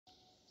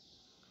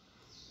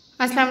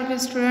Assalamu alaikum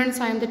students,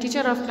 I am the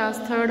teacher of class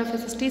 3rd of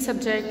SST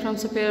subject from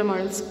Superior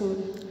Model School.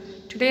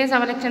 Today's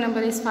our lecture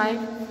number is 5.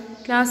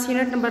 Class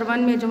unit number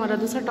 1 में जो हमारा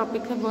दूसरा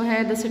topic है वो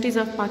है the cities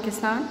of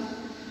Pakistan.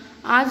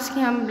 आज इसके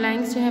हम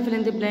ब्लैंक्स जो है फिल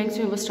इन द ब्लैंक्स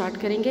जो है वो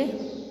स्टार्ट करेंगे.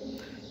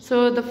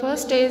 So the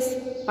first is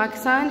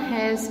Pakistan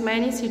has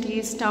many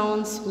cities,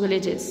 towns,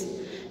 villages.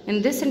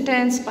 In this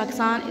sentence,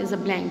 Pakistan is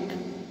a blank.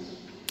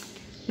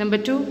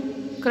 Number 2,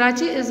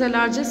 Karachi is the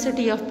largest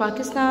city of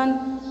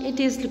Pakistan.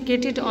 It is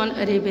located on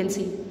Arabian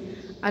Sea.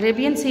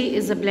 Arabian Sea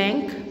is a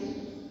blank.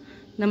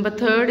 Number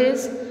 3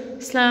 is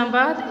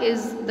Islamabad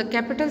is the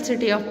capital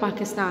city of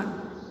Pakistan.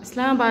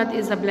 Islamabad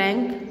is a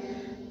blank.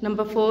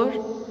 Number 4,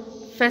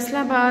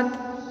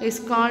 Faisalabad is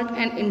called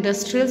an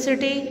industrial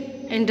city.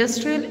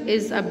 Industrial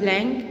is a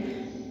blank.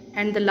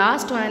 And the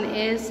last one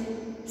is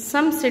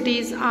some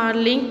cities are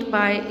linked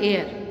by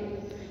air.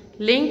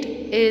 Linked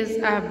is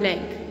a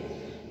blank.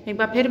 एक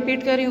बार फिर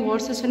repeat कर रही हूँ, गौर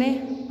से सुने.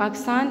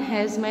 Pakistan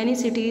has many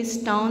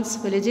cities,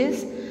 towns,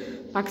 villages.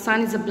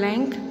 Pakistan is a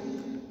blank.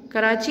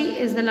 Karachi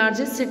is the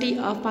largest city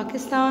of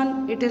Pakistan.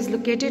 It is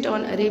located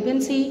on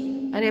Arabian Sea.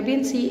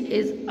 Arabian Sea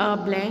is a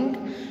blank.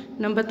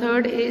 Number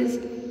 3 is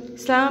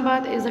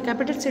Islamabad is the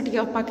capital city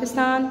of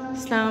Pakistan.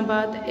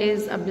 Islamabad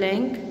is a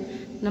blank.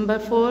 Number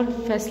 4,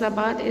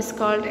 Faisalabad is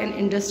called an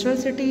industrial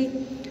city.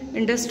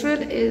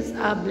 Industrial is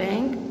a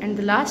blank.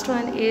 And the last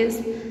one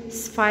is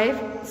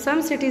 5.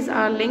 Some cities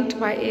are linked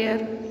by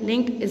air.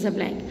 Linked is a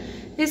blank.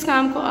 इस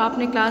काम को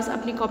आपने class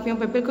अपनी कॉपियों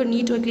पर बिल्कुल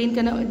NEET और clean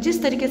करना.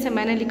 जिस तरीके से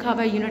मैंने लिखा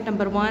हुआ है unit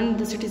number 1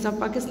 the cities of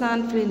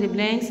Pakistan, fill in the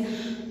blanks,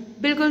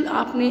 बिल्कुल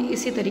आपने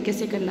इसी तरीके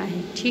से करना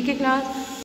है. ठीक है क्लास.